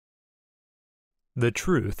The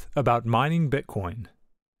truth about mining Bitcoin.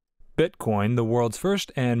 Bitcoin, the world's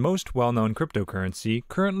first and most well-known cryptocurrency,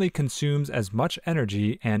 currently consumes as much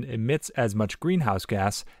energy and emits as much greenhouse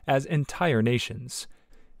gas as entire nations.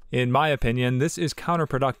 In my opinion, this is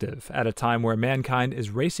counterproductive at a time where mankind is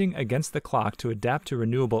racing against the clock to adapt to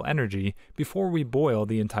renewable energy before we boil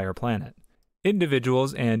the entire planet.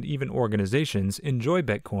 Individuals and even organizations enjoy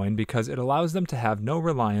Bitcoin because it allows them to have no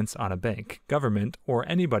reliance on a bank, government, or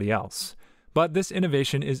anybody else. But this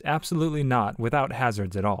innovation is absolutely not without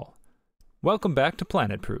hazards at all. Welcome back to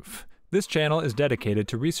Planet Proof. This channel is dedicated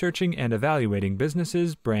to researching and evaluating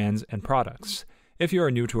businesses, brands, and products. If you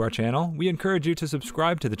are new to our channel, we encourage you to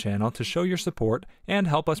subscribe to the channel to show your support and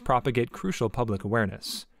help us propagate crucial public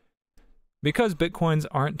awareness. Because Bitcoins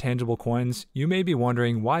aren't tangible coins, you may be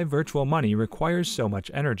wondering why virtual money requires so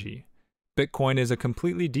much energy. Bitcoin is a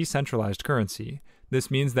completely decentralized currency. This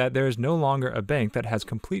means that there is no longer a bank that has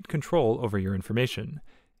complete control over your information.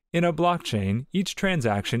 In a blockchain, each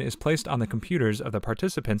transaction is placed on the computers of the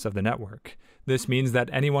participants of the network. This means that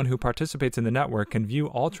anyone who participates in the network can view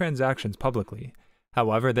all transactions publicly.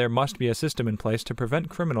 However, there must be a system in place to prevent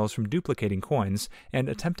criminals from duplicating coins and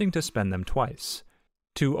attempting to spend them twice.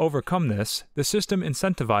 To overcome this, the system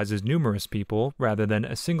incentivizes numerous people, rather than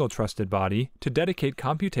a single trusted body, to dedicate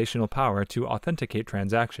computational power to authenticate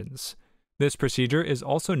transactions. This procedure is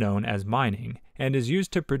also known as mining, and is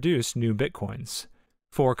used to produce new bitcoins.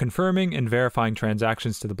 For confirming and verifying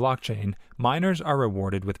transactions to the blockchain, miners are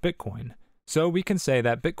rewarded with Bitcoin. So we can say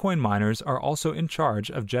that Bitcoin miners are also in charge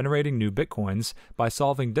of generating new Bitcoins by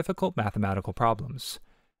solving difficult mathematical problems.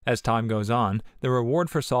 As time goes on, the reward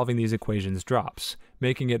for solving these equations drops,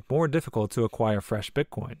 making it more difficult to acquire fresh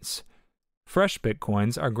Bitcoins. Fresh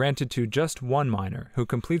Bitcoins are granted to just one miner who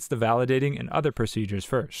completes the validating and other procedures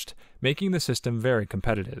first, making the system very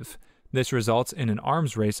competitive. This results in an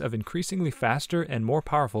arms race of increasingly faster and more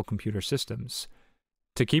powerful computer systems.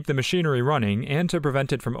 To keep the machinery running and to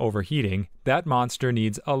prevent it from overheating, that monster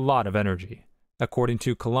needs a lot of energy. According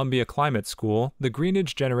to Columbia Climate School, the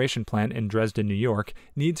Greenidge generation plant in Dresden, New York,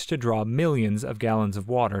 needs to draw millions of gallons of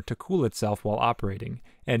water to cool itself while operating,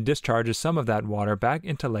 and discharges some of that water back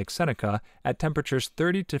into Lake Seneca at temperatures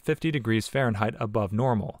 30 to 50 degrees Fahrenheit above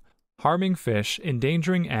normal, harming fish,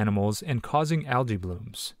 endangering animals, and causing algae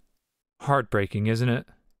blooms. Heartbreaking, isn't it?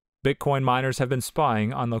 Bitcoin miners have been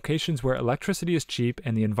spying on locations where electricity is cheap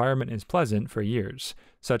and the environment is pleasant for years,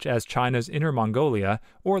 such as China's Inner Mongolia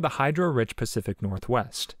or the hydro-rich Pacific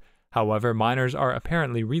Northwest. However, miners are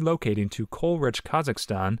apparently relocating to coal-rich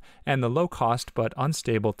Kazakhstan and the low-cost but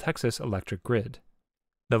unstable Texas electric grid.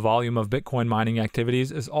 The volume of Bitcoin mining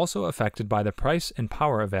activities is also affected by the price and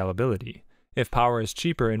power availability. If power is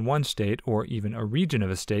cheaper in one state or even a region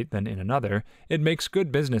of a state than in another, it makes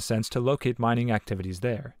good business sense to locate mining activities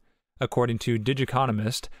there. According to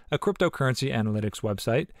Digiconomist, a cryptocurrency analytics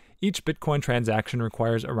website, each Bitcoin transaction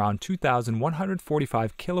requires around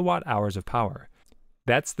 2,145 kilowatt-hours of power.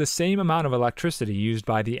 That's the same amount of electricity used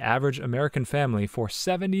by the average American family for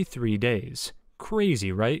 73 days.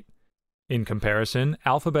 Crazy, right? In comparison,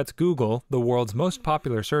 Alphabet's Google, the world's most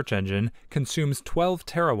popular search engine, consumes 12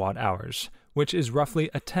 terawatt-hours, which is roughly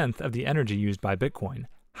a tenth of the energy used by Bitcoin.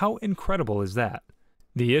 How incredible is that?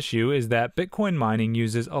 The issue is that Bitcoin mining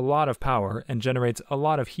uses a lot of power and generates a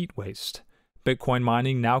lot of heat waste. Bitcoin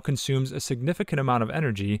mining now consumes a significant amount of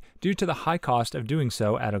energy due to the high cost of doing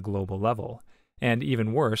so at a global level. And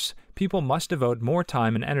even worse, people must devote more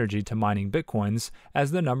time and energy to mining Bitcoins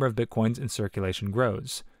as the number of Bitcoins in circulation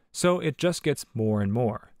grows. So it just gets more and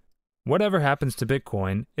more. Whatever happens to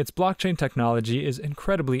Bitcoin, its blockchain technology is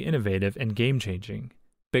incredibly innovative and game-changing.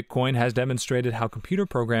 Bitcoin has demonstrated how computer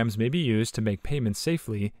programs may be used to make payments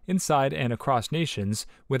safely inside and across nations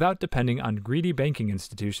without depending on greedy banking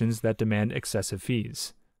institutions that demand excessive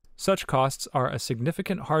fees. Such costs are a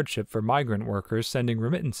significant hardship for migrant workers sending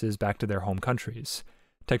remittances back to their home countries.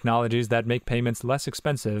 Technologies that make payments less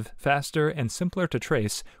expensive, faster, and simpler to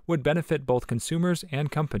trace would benefit both consumers and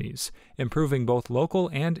companies, improving both local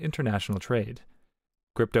and international trade.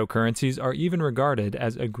 Cryptocurrencies are even regarded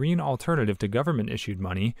as a green alternative to government-issued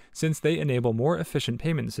money since they enable more efficient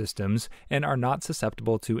payment systems and are not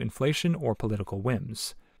susceptible to inflation or political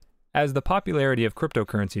whims. As the popularity of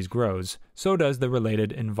cryptocurrencies grows, so does the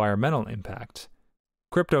related environmental impact.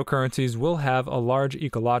 Cryptocurrencies will have a large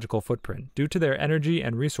ecological footprint due to their energy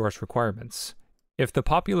and resource requirements. If the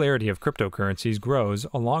popularity of cryptocurrencies grows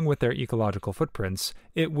along with their ecological footprints,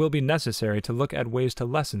 it will be necessary to look at ways to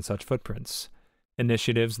lessen such footprints.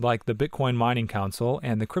 Initiatives like the Bitcoin Mining Council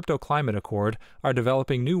and the Crypto Climate Accord are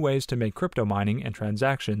developing new ways to make crypto mining and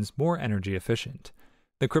transactions more energy efficient.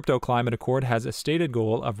 The Crypto Climate Accord has a stated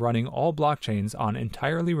goal of running all blockchains on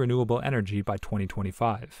entirely renewable energy by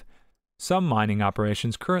 2025. Some mining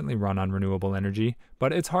operations currently run on renewable energy,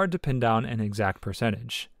 but it's hard to pin down an exact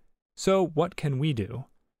percentage. So what can we do?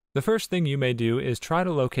 The first thing you may do is try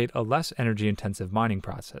to locate a less energy-intensive mining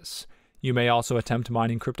process. You may also attempt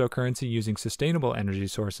mining cryptocurrency using sustainable energy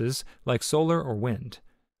sources like solar or wind.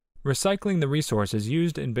 Recycling the resources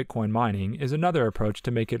used in Bitcoin mining is another approach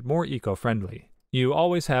to make it more eco-friendly. You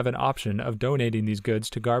always have an option of donating these goods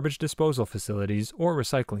to garbage disposal facilities or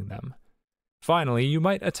recycling them. Finally, you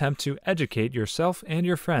might attempt to educate yourself and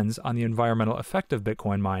your friends on the environmental effect of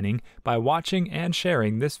Bitcoin mining by watching and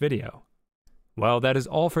sharing this video. Well, that is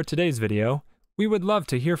all for today's video. We would love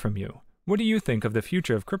to hear from you. What do you think of the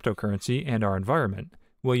future of cryptocurrency and our environment?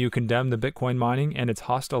 Will you condemn the Bitcoin mining and its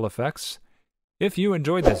hostile effects? If you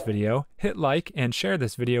enjoyed this video, hit like and share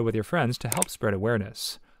this video with your friends to help spread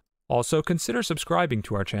awareness. Also, consider subscribing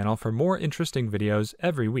to our channel for more interesting videos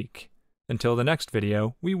every week. Until the next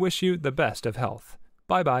video, we wish you the best of health.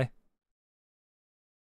 Bye-bye.